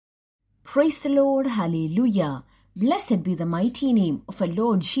Praise the Lord, hallelujah. Blessed be the mighty name of our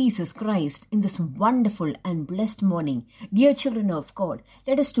Lord Jesus Christ in this wonderful and blessed morning. Dear children of God,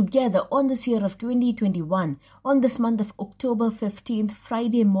 let us together on this year of 2021, on this month of October 15th,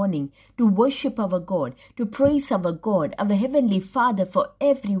 Friday morning, to worship our God, to praise our God, our Heavenly Father, for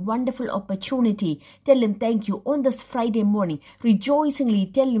every wonderful opportunity. Tell Him thank you on this Friday morning. Rejoicingly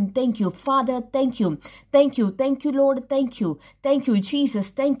tell Him thank you. Father, thank you. Thank you. Thank you, Lord. Thank you. Thank you,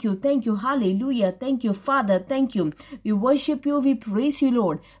 Jesus. Thank you. Thank you. Hallelujah. Thank you, Father. Thank you. We worship you, we praise you,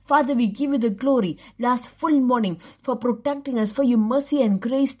 Lord. Father, we give you the glory last full morning for protecting us, for your mercy and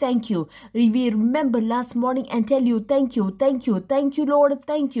grace. Thank you. We remember last morning and tell you thank you, thank you, thank you, Lord,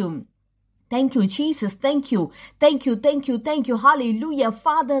 thank you. Thank you, Jesus. Thank you. Thank you. Thank you. Thank you. Hallelujah.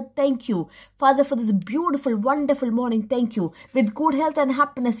 Father, thank you. Father, for this beautiful, wonderful morning. Thank you. With good health and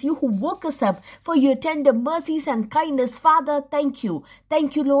happiness, you who woke us up, for your tender mercies and kindness. Father, thank you.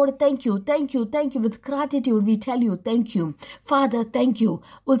 Thank you, Lord. Thank you. Thank you. Thank you. With gratitude, we tell you thank you. Father, thank you.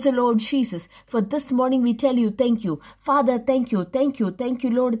 Also, Lord Jesus, for this morning, we tell you thank you. Father, thank you. Thank you. Thank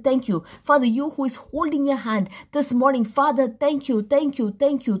you, Lord. Thank you. Father, you who is holding your hand this morning. Father, thank you. Thank you.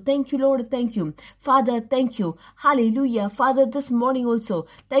 Thank you. Thank you, Lord. Thank you. Father, thank you. Hallelujah. Father, this morning also,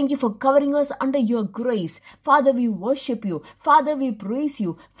 thank you for covering us under your grace. Father, we worship you. Father, we praise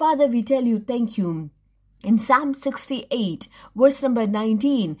you. Father, we tell you thank you. In Psalm 68, verse number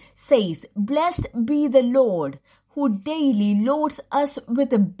 19 says, "Blessed be the Lord, who daily loads us with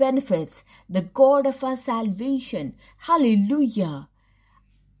the benefits, the God of our salvation." Hallelujah.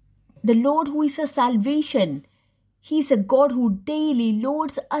 The Lord who is our salvation, He's a God who daily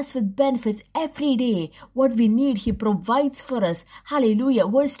loads us with benefits every day. What we need, He provides for us. Hallelujah.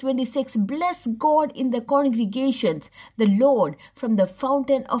 Verse 26, "Bless God in the congregations, the Lord from the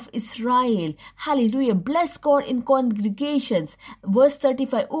fountain of Israel." Hallelujah. Bless God in congregations. Verse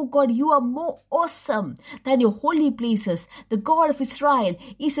 35, "Oh God, you are more awesome than your holy places. The God of Israel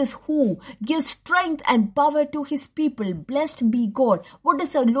is His who gives strength and power to His people." Blessed be God. What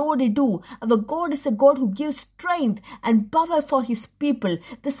does our Lord do? Our God is a God who gives strength and power for His people.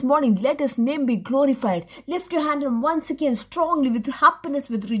 This morning, let His name be glorified. Lift your hand and once again strongly, with happiness,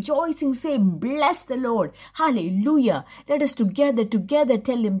 with rejoicing, say, "Bless the Lord." Hallelujah. Let us together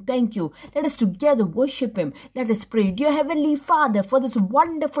tell Him thank you. Let us together worship Him. Let us pray. Dear Heavenly Father, for this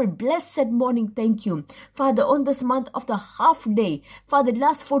wonderful, blessed morning, thank you. Father, on this month of the half day, Father,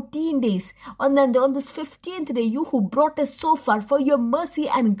 last 14 days, on this 15th day, you who brought us so far, for your mercy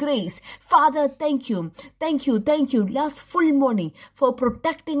and grace. Father, thank you. Thank you. Thank you. Last full morning for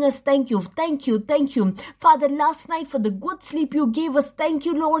protecting us. Thank you. Thank you. Thank you. Father, last night for the good sleep you gave us. Thank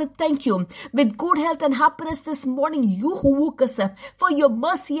you, Lord. Thank you. With good health and happiness this morning, you who woke us up, for your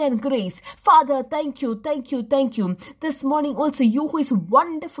mercy and grace. Father, thank you. Thank you. Thank you. This morning also, you who is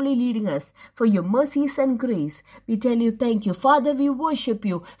wonderfully leading us, for your mercies and grace. We tell you thank you. Father, we worship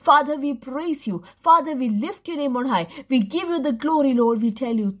you. Father, we praise you. Father, we lift your name on high. We give you the glory, Lord. We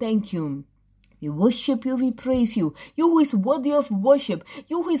tell you thank you. We worship you, we praise you. You who is worthy of worship,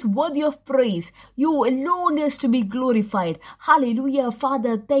 you who is worthy of praise, you alone is to be glorified. Hallelujah.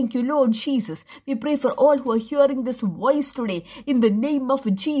 Father, thank you, Lord Jesus. We pray for all who are hearing this voice today. In the name of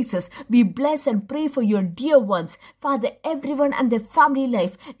Jesus, we bless and pray for your dear ones. Father, everyone and their family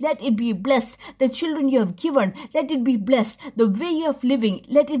life, let it be blessed. The children you have given, let it be blessed. The way of living,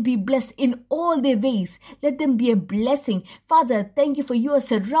 let it be blessed in all their ways. Let them be a blessing. Father, thank you for you are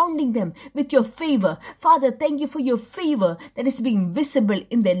surrounding them with your favor. Father, thank you for your favor that is being visible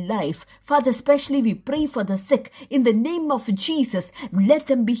in their life. Father, especially we pray for the sick. In the name of Jesus, let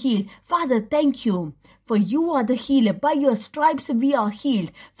them be healed. Father, thank you. For you are the healer. By your stripes we are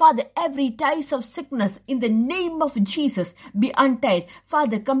healed. Father, every ties of sickness in the name of Jesus be untied.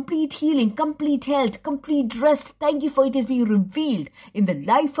 Father, complete healing, complete health, complete rest. Thank you for it is being revealed in the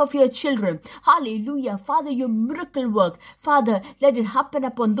life of your children. Hallelujah. Father, your miracle work. Father, let it happen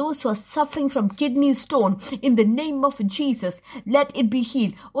upon those who are suffering from kidney stone. In the name of Jesus, let it be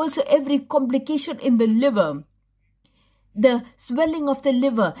healed. Also, every complication in the liver, the swelling of the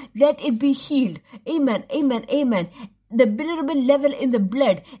liver, let it be healed. Amen, amen, amen. The bilirubin level in the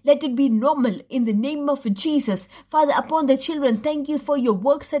blood, let it be normal in the name of Jesus. Father, upon the children, thank you for your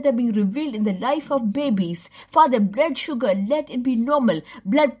works that are being revealed in the life of babies. Father, blood sugar, let it be normal.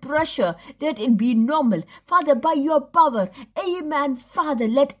 Blood pressure, let it be normal. Father, by your power, amen. Father,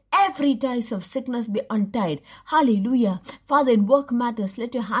 let every ties of sickness be untied. Hallelujah. Father, in work matters,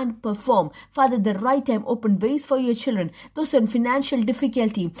 let your hand perform. Father, the right time, open ways for your children. Those in financial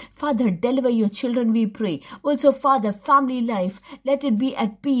difficulty, Father, deliver your children, we pray. Also, Father, family life, let it be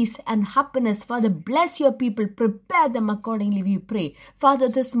at peace and happiness. Father, bless your people, prepare them accordingly, we pray. Father,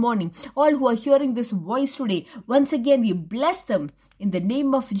 this morning, all who are hearing this voice today, once again, we bless them in the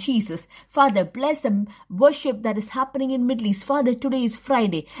name of Jesus. Father, bless the worship that is happening in Middle East. Father, today is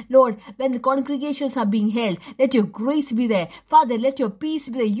Friday. Lord, when the congregations are being held, let your grace be there. Father, let your peace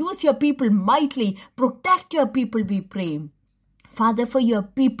be there. Use your people mightily. Protect your people, we pray. Father, for your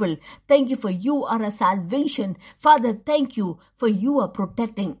people, thank you for you are a salvation. Father, thank you for you are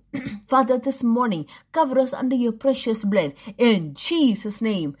protecting. Father, this morning, cover us under your precious blood. In Jesus'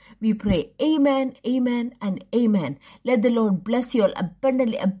 name, we pray. Amen, amen, and amen. Let the Lord bless you all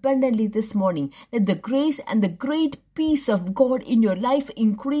abundantly, abundantly this morning. Let the grace and the great peace of God in your life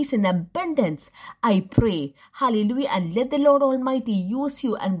increase in abundance. I pray. Hallelujah. And let the Lord Almighty use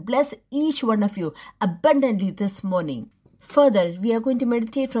you and bless each one of you abundantly this morning. Further, we are going to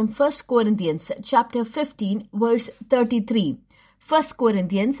meditate from 1 Corinthians chapter 15, verse 33. 1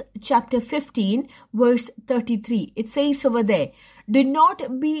 Corinthians chapter 15, verse 33. It says over there, do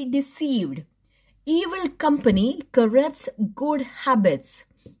not be deceived. Evil company corrupts good habits.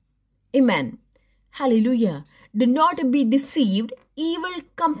 Amen. Hallelujah. Do not be deceived. Evil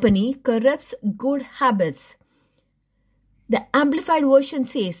company corrupts good habits. The Amplified Version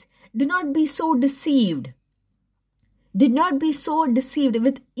says, do not be so deceived. Did not be so deceived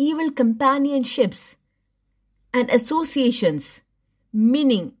with evil companionships and associations.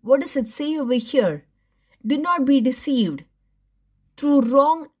 Meaning, what does it say over here? Do not be deceived through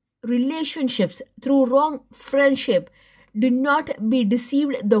wrong relationships, through wrong friendship. Do not be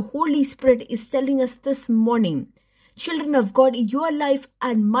deceived. The Holy Spirit is telling us this morning. Children of God, your life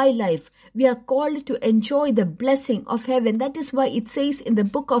and my life, we are called to enjoy the blessing of heaven. That is why it says in the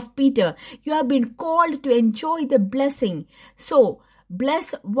book of Peter, you have been called to enjoy the blessing. So,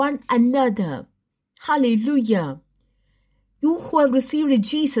 bless one another. Hallelujah. You who have received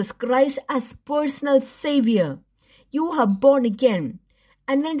Jesus Christ as personal Savior, you are born again.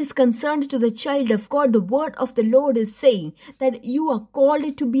 And when it is concerned to the child of God, the word of the Lord is saying that you are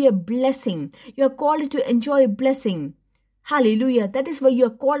called to be a blessing. You are called to enjoy a blessing. Hallelujah. That is why you are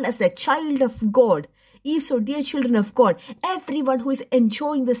called as a child of God. If so, dear children of God, everyone who is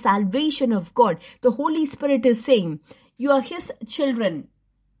enjoying the salvation of God, the Holy Spirit is saying, you are His children.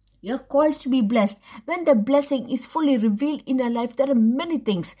 You are called to be blessed. When the blessing is fully revealed in our life, there are many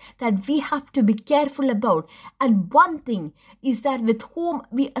things that we have to be careful about. And one thing is that with whom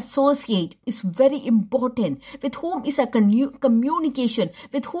we associate is very important. With whom is a communication,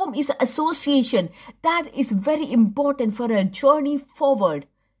 with whom is association. That is very important for a journey forward.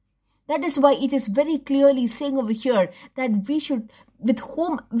 That is why it is very clearly saying over here that we should, with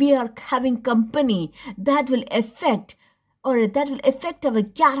whom we are having company, that will affect our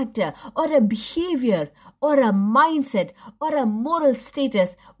character or a behavior or a mindset or a moral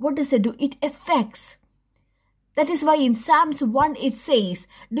status. What does it do? It affects. That is why in Psalms 1 it says,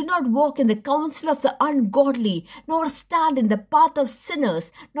 do not walk in the counsel of the ungodly, nor stand in the path of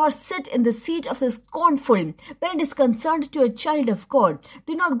sinners, nor sit in the seat of the scornful. When it is concerned to a child of God,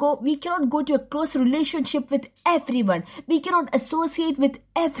 we cannot go to a close relationship with everyone. We cannot associate with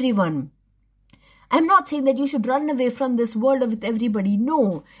everyone. I'm not saying that you should run away from this world with everybody.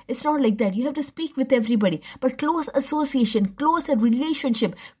 No, it's not like that. You have to speak with everybody. But close association, close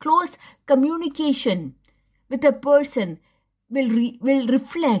relationship, close communication with a person will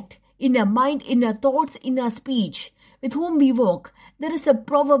reflect in our mind, in our thoughts, in our speech. With whom we walk. There is a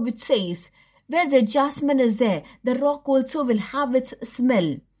proverb which says, where the jasmine is there, the rock also will have its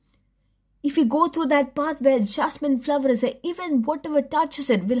smell. If you go through that path where jasmine flower is there, even whatever touches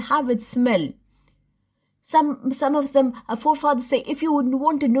it will have its smell. Some of them, our forefathers say, if you would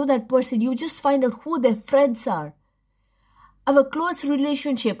want to know that person, you just find out who their friends are. Our close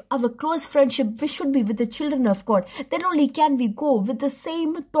relationship, our close friendship, we should be with the children of God. Then only can we go with the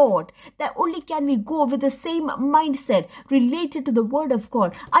same thought. Then only can we go with the same mindset related to the word of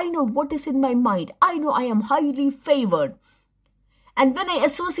God. I know what is in my mind. I know I am highly favored. And when I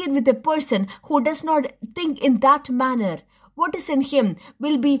associate with a person who does not think in that manner, what is in him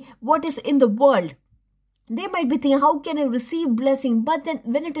will be what is in the world. They might be thinking, how can I receive blessing? But then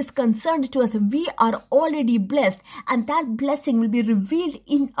when it is concerned to us, we are already blessed and that blessing will be revealed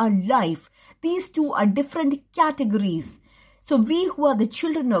in our life. These two are different categories. So we who are the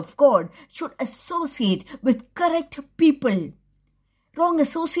children of God should associate with correct people. Wrong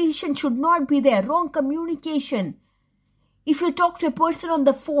association should not be there. Wrong communication. If you talk to a person on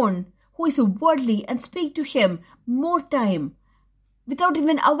the phone who is worldly and speak to him more time, without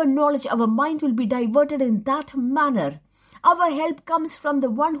even our knowledge, our mind will be diverted in that manner. Our help comes from the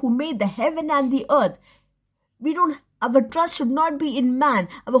one who made the heaven and the earth. Our trust should not be in man.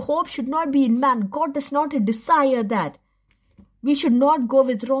 Our hope should not be in man. God does not desire that. We should not go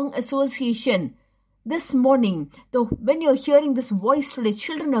with wrong association. This morning, when you're hearing this voice today,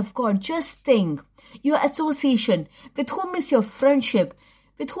 children of God, just think your association. With whom is your friendship?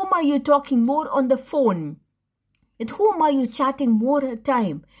 With whom are you talking more on the phone? With whom are you chatting more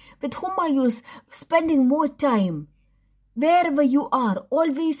time? With whom are you spending more time? Wherever you are,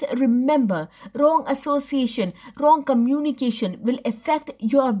 always remember, wrong association, wrong communication will affect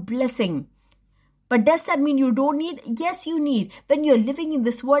your blessing. But does that mean you don't need? Yes, you need. When you're living in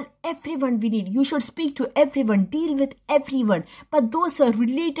this world, everyone we need. You should speak to everyone, deal with everyone. But those who are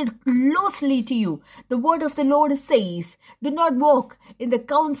related closely to you, the word of the Lord says, do not walk in the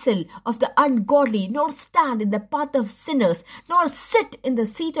counsel of the ungodly, nor stand in the path of sinners, nor sit in the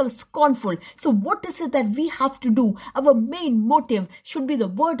seat of scornful. So what is it that we have to do? Our main motive should be the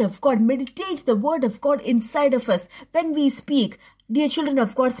word of God. Meditate the word of God inside of us. When we speak, dear children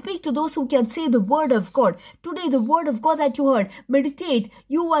of God, speak to those who can say the word of God. Today, the word of God that you heard, meditate,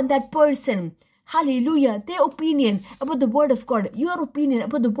 you and that person. Hallelujah. Their opinion about the word of God, your opinion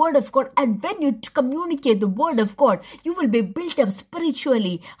about the word of God. And when you communicate the word of God, you will be built up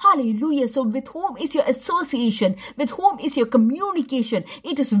spiritually. Hallelujah. So with whom is your association? With whom is your communication?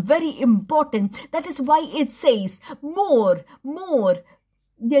 It is very important. That is why it says more,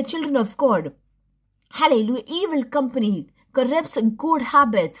 dear children of God. Hallelujah. Evil company corrupts good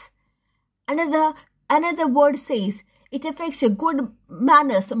habits. Another word says it affects your good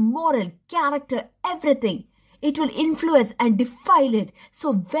manners, moral, character, everything. It will influence and defile it.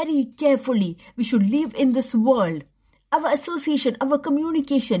 So very carefully we should live in this world. Our association, our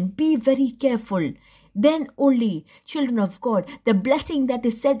communication, be very careful. Then only, children of God, the blessing that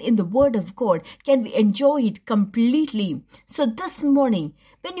is said in the word of God, can we enjoy it completely. So this morning,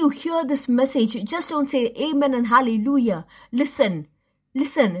 when you hear this message, just don't say amen and hallelujah. Listen,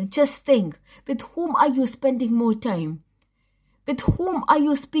 just think. With whom are you spending more time? With whom are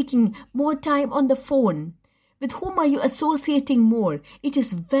you speaking more time on the phone? With whom are you associating more? It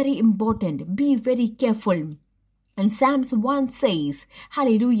is very important. Be very careful. And Psalms 1 says,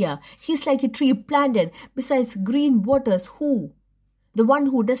 hallelujah, he's like a tree planted beside green waters. Who? The one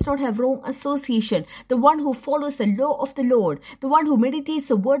who does not have wrong association, the one who follows the law of the Lord, the one who meditates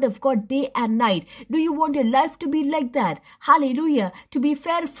the word of God day and night. Do you want your life to be like that? Hallelujah. To be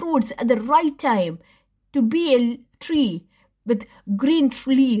fair fruits at the right time, to be a tree with green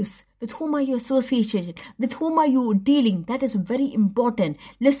leaves. With whom are you associated? With whom are you dealing? That is very important.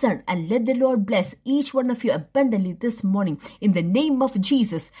 Listen and let the Lord bless each one of you abundantly this morning. In the name of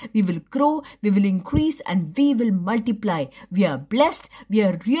Jesus, we will grow, we will increase, and we will multiply. We are blessed, we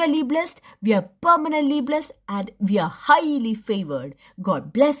are really blessed, we are permanently blessed, and we are highly favored.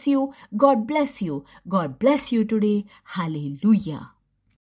 God bless you, God bless you, God bless you today. Hallelujah.